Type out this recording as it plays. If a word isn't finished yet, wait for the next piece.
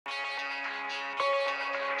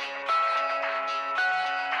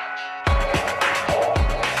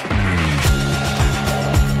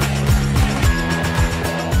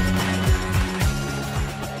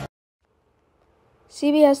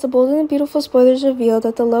CBS, The Bold and the Beautiful spoilers reveal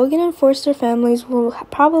that the Logan and Forster families will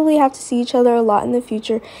probably have to see each other a lot in the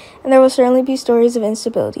future, and there will certainly be stories of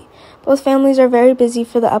instability. Both families are very busy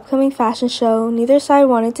for the upcoming fashion show. Neither side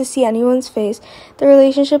wanted to see anyone's face. The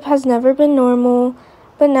relationship has never been normal,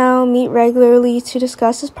 but now meet regularly to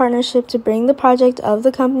discuss his partnership to bring the project of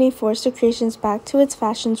the company Forster Creations back to its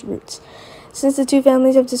fashion's roots. Since the two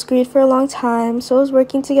families have disagreed for a long time, so is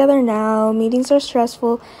working together now. Meetings are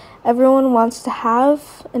stressful. Everyone wants to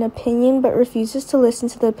have an opinion but refuses to listen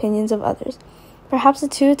to the opinions of others. Perhaps the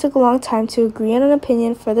two took a long time to agree on an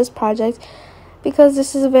opinion for this project because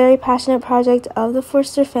this is a very passionate project of the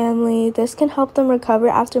Forster family. This can help them recover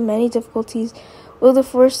after many difficulties. Will the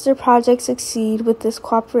Forster project succeed with this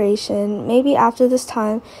cooperation? Maybe after this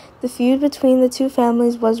time, the feud between the two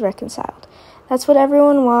families was reconciled. That's what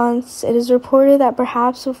everyone wants. It is reported that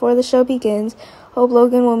perhaps before the show begins, Hope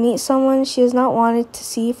Logan will meet someone she has not wanted to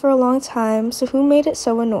see for a long time, so who made it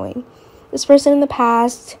so annoying? This person in the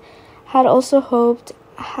past had also hoped,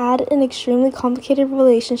 had an extremely complicated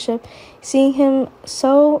relationship. Seeing him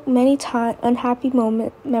so many unhappy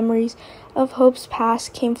memories of Hope's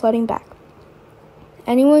past came flooding back.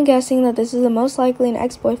 Anyone guessing that this is the most likely an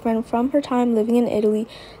ex-boyfriend from her time living in Italy?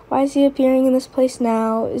 Why is he appearing in this place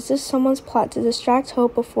now? Is this someone's plot to distract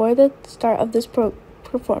Hope before the start of this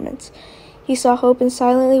performance? He saw Hope and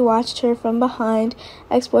silently watched her from behind.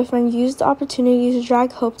 Ex-boyfriend used the opportunity to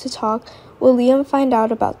drag Hope to talk. Will Liam find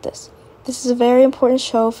out about this? This is a very important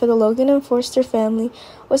show for the Logan and Forster family.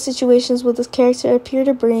 What situations will this character appear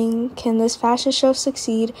to bring? Can this fashion show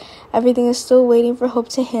succeed? Everything is still waiting for Hope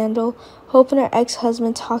to handle. Hope and her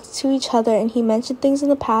ex-husband talked to each other, and he mentioned things in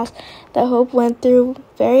the past that Hope went through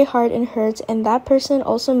very hard and hurts, and that person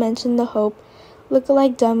also mentioned the Hope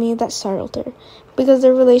look-alike dummy that startled her. Because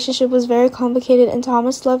their relationship was very complicated and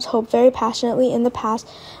Thomas loved Hope very passionately in the past,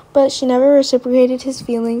 but she never reciprocated his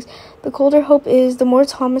feelings. The colder Hope is, the more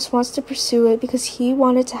Thomas wants to pursue it because he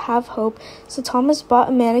wanted to have Hope. So Thomas bought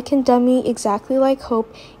a mannequin dummy exactly like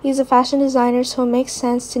Hope. He's a fashion designer, so it makes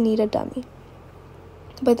sense to need a dummy.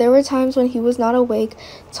 But there were times when he was not awake.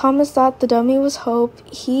 Thomas thought the dummy was Hope.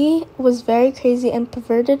 He was very crazy and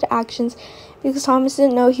perverted actions because Thomas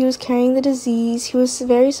didn't know he was carrying the disease. He was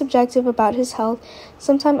very subjective about his health.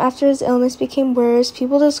 Sometime after his illness became worse,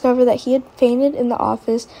 people discovered that he had fainted in the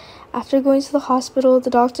office. After going to the hospital,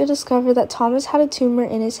 the doctor discovered that Thomas had a tumor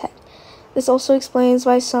in his head. This also explains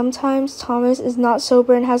why sometimes Thomas is not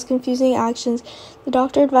sober and has confusing actions. The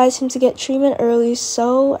doctor advised him to get treatment early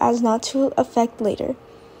so as not to affect later.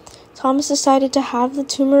 Thomas decided to have the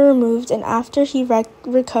tumor removed, and after he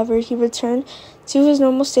recovered, he returned to his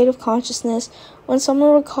normal state of consciousness. When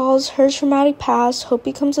someone recalls her traumatic past, Hope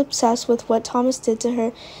becomes obsessed with what Thomas did to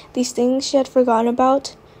her, these things she had forgotten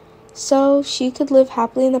about, so she could live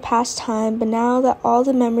happily in the past time. But now that all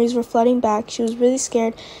the memories were flooding back, she was really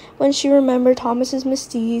scared when she remembered Thomas's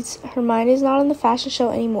misdeeds. Her mind is not on the fashion show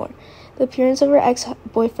anymore. The appearance of her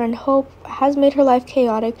ex-boyfriend, Hope, has made her life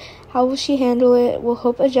chaotic. How will she handle it? Will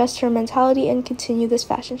Hope adjust her mentality and continue this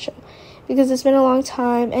fashion show? Because it's been a long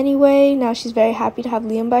time anyway. Now she's very happy to have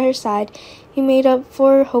Liam by her side. He made up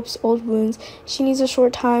for Hope's old wounds. She needs a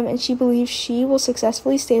short time, and she believes she will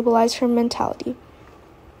successfully stabilize her mentality.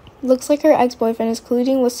 Looks like her ex-boyfriend is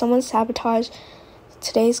colluding with someone to sabotage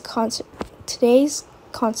today's concert.